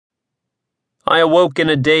I awoke in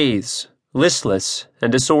a daze, listless and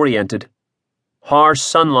disoriented. Harsh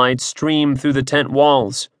sunlight streamed through the tent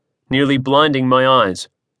walls, nearly blinding my eyes.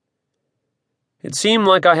 It seemed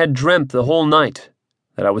like I had dreamt the whole night,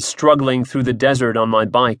 that I was struggling through the desert on my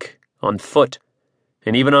bike, on foot,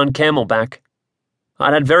 and even on camelback.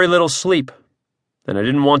 I'd had very little sleep, and I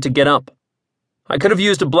didn't want to get up. I could have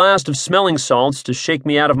used a blast of smelling salts to shake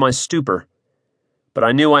me out of my stupor, but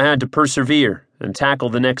I knew I had to persevere and tackle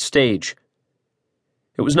the next stage.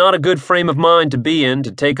 It was not a good frame of mind to be in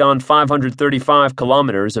to take on 535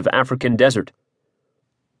 kilometers of African desert.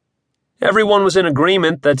 Everyone was in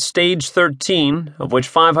agreement that Stage 13, of which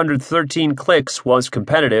 513 clicks was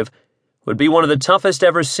competitive, would be one of the toughest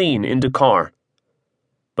ever seen in Dakar.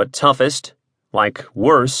 But toughest, like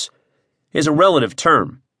worse, is a relative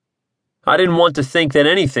term. I didn't want to think that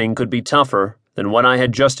anything could be tougher than what I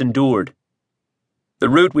had just endured. The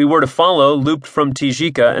route we were to follow looped from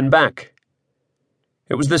Clercq and back.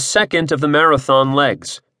 It was the second of the marathon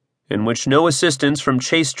legs, in which no assistance from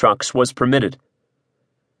chase trucks was permitted.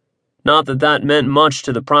 Not that that meant much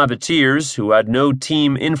to the privateers who had no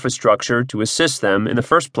team infrastructure to assist them in the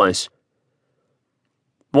first place.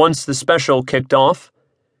 Once the special kicked off,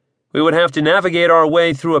 we would have to navigate our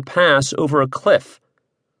way through a pass over a cliff,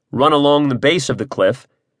 run along the base of the cliff,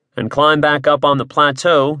 and climb back up on the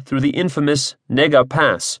plateau through the infamous Nega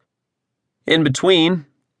Pass. In between,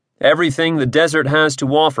 everything the desert has to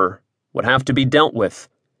offer would have to be dealt with,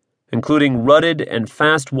 including rutted and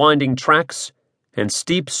fast-winding tracks and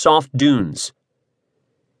steep, soft dunes.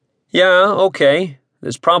 Yeah, okay,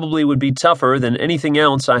 this probably would be tougher than anything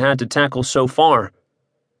else I had to tackle so far.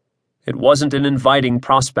 It wasn't an inviting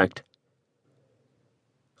prospect.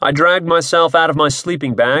 I dragged myself out of my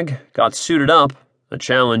sleeping bag, got suited up, a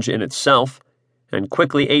challenge in itself, and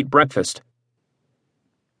quickly ate breakfast.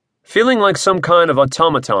 Feeling like some kind of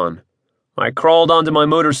automaton, I crawled onto my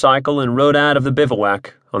motorcycle and rode out of the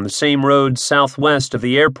bivouac on the same road southwest of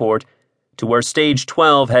the airport to where Stage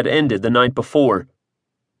 12 had ended the night before.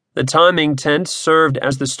 The timing tent served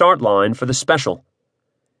as the start line for the special.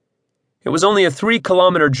 It was only a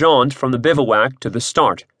 3-kilometer jaunt from the bivouac to the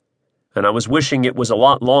start, and I was wishing it was a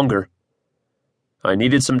lot longer. I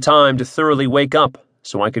needed some time to thoroughly wake up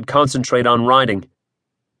so I could concentrate on riding.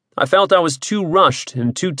 I felt I was too rushed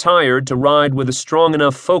and too tired to ride with a strong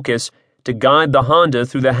enough focus to guide the Honda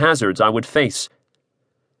through the hazards I would face.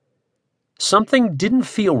 Something didn't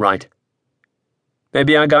feel right.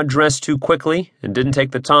 Maybe I got dressed too quickly and didn't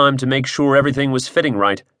take the time to make sure everything was fitting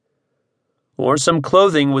right. Or some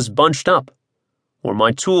clothing was bunched up, or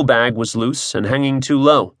my tool bag was loose and hanging too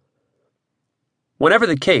low. Whatever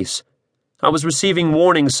the case, I was receiving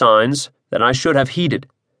warning signs that I should have heeded.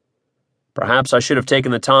 Perhaps I should have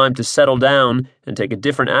taken the time to settle down and take a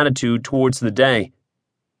different attitude towards the day.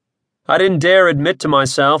 I didn't dare admit to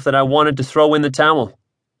myself that I wanted to throw in the towel.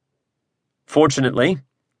 Fortunately,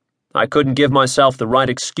 I couldn't give myself the right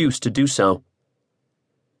excuse to do so.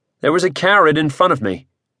 There was a carrot in front of me.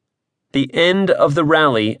 The end of the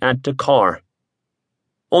rally at Dakar.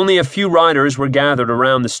 Only a few riders were gathered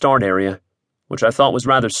around the start area, which I thought was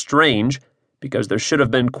rather strange because there should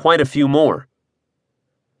have been quite a few more.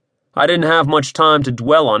 I didn't have much time to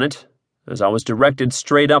dwell on it, as I was directed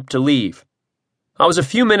straight up to leave. I was a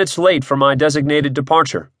few minutes late for my designated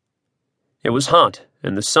departure. It was hot,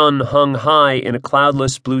 and the sun hung high in a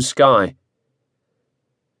cloudless blue sky.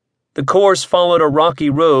 The course followed a rocky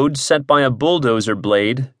road set by a bulldozer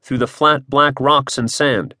blade through the flat black rocks and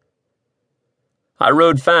sand. I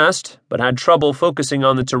rode fast, but had trouble focusing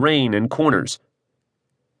on the terrain and corners.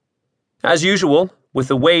 As usual, with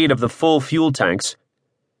the weight of the full fuel tanks,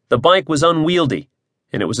 the bike was unwieldy,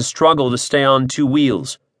 and it was a struggle to stay on 2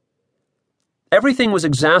 wheels. Everything was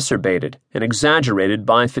exacerbated and exaggerated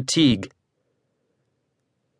by fatigue.